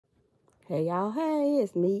Hey y'all, hey,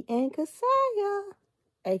 it's me and Kasaya,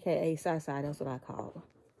 aka Sasa, that's what I call her.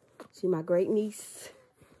 She my great niece.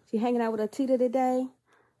 She hanging out with her Tita today.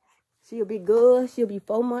 She'll be good. She'll be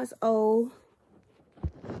 4 months old.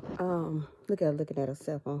 Look at her looking at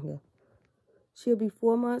herself on here. She'll be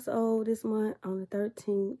 4 months old this month on the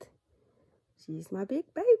 13th. She's my big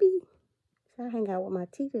baby. So I hang out with my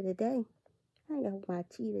Tita today.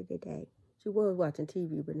 She was watching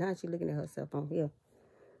TV, but now she's looking at herself on here.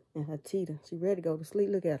 And her Tita. She ready to go to sleep.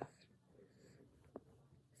 Look at her.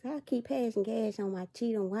 So I keep passing gas on my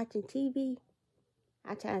Tita and watching TV.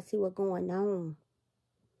 I try to see what's going on.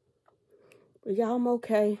 But y'all, I'm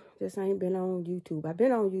okay. Just ain't been on YouTube. I've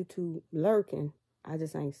been on YouTube lurking. I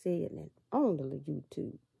just ain't said it on the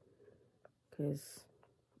YouTube. Because,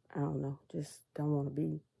 I don't know. Just don't want to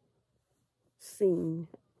be seen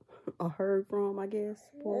or heard from, I guess,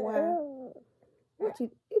 for a while. What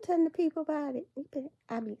you telling the people about it?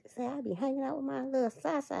 I be hanging out with my little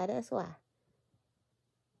Sasa, that's why.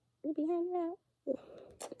 You be hanging out.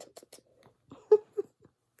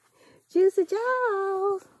 Juicy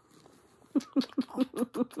Jaws.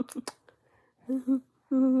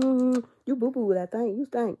 You boo-boo, I think. You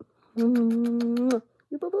stink. You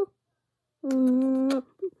boo-boo.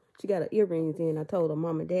 She got her earrings in. I told her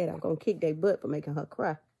mom and dad I'm going to kick their butt for making her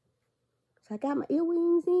cry. So I got my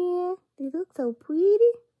earrings in. They look so pretty.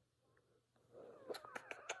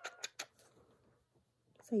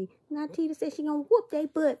 Say, now Tita said she going to whoop their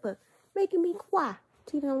butt for making me cry.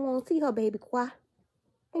 Tita don't want to see her baby cry.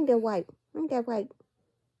 Ain't that right?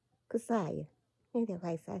 Kasaya. Ain't that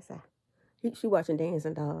right, Sasa? She watching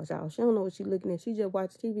Dancing Dolls, y'all. She don't know what she looking at. She just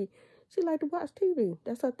watch TV. She like to watch TV.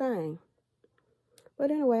 That's her thing.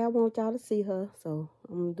 But anyway, I want y'all to see her. So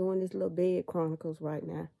I'm doing this little bed chronicles right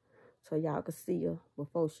now. So y'all can see her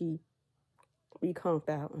before she be conked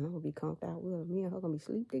out. And I'm going to be conked out with her. Me and her going to be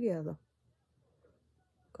sleep together.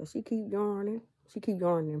 Because she keep yarning. She keep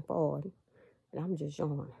yarning and farting. And I'm just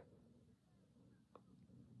yarning.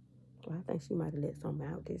 Well, I think she might have let something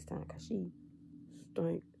out this time. Because she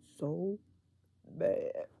stank so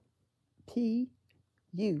bad.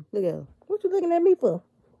 P.U. Look at her. What you looking at me for?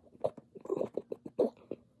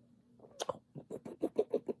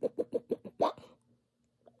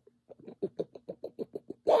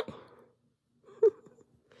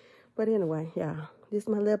 But anyway, y'all, this is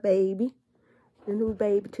my little baby. The new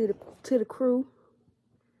baby to the crew.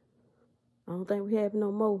 I don't think we have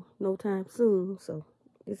no time soon. So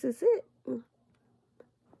this is it.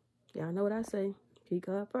 Y'all know what I say. Keep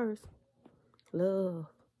God first. Love.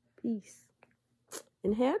 Peace.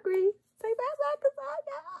 And hair grease. Say bye-bye,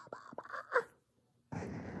 Kasaya.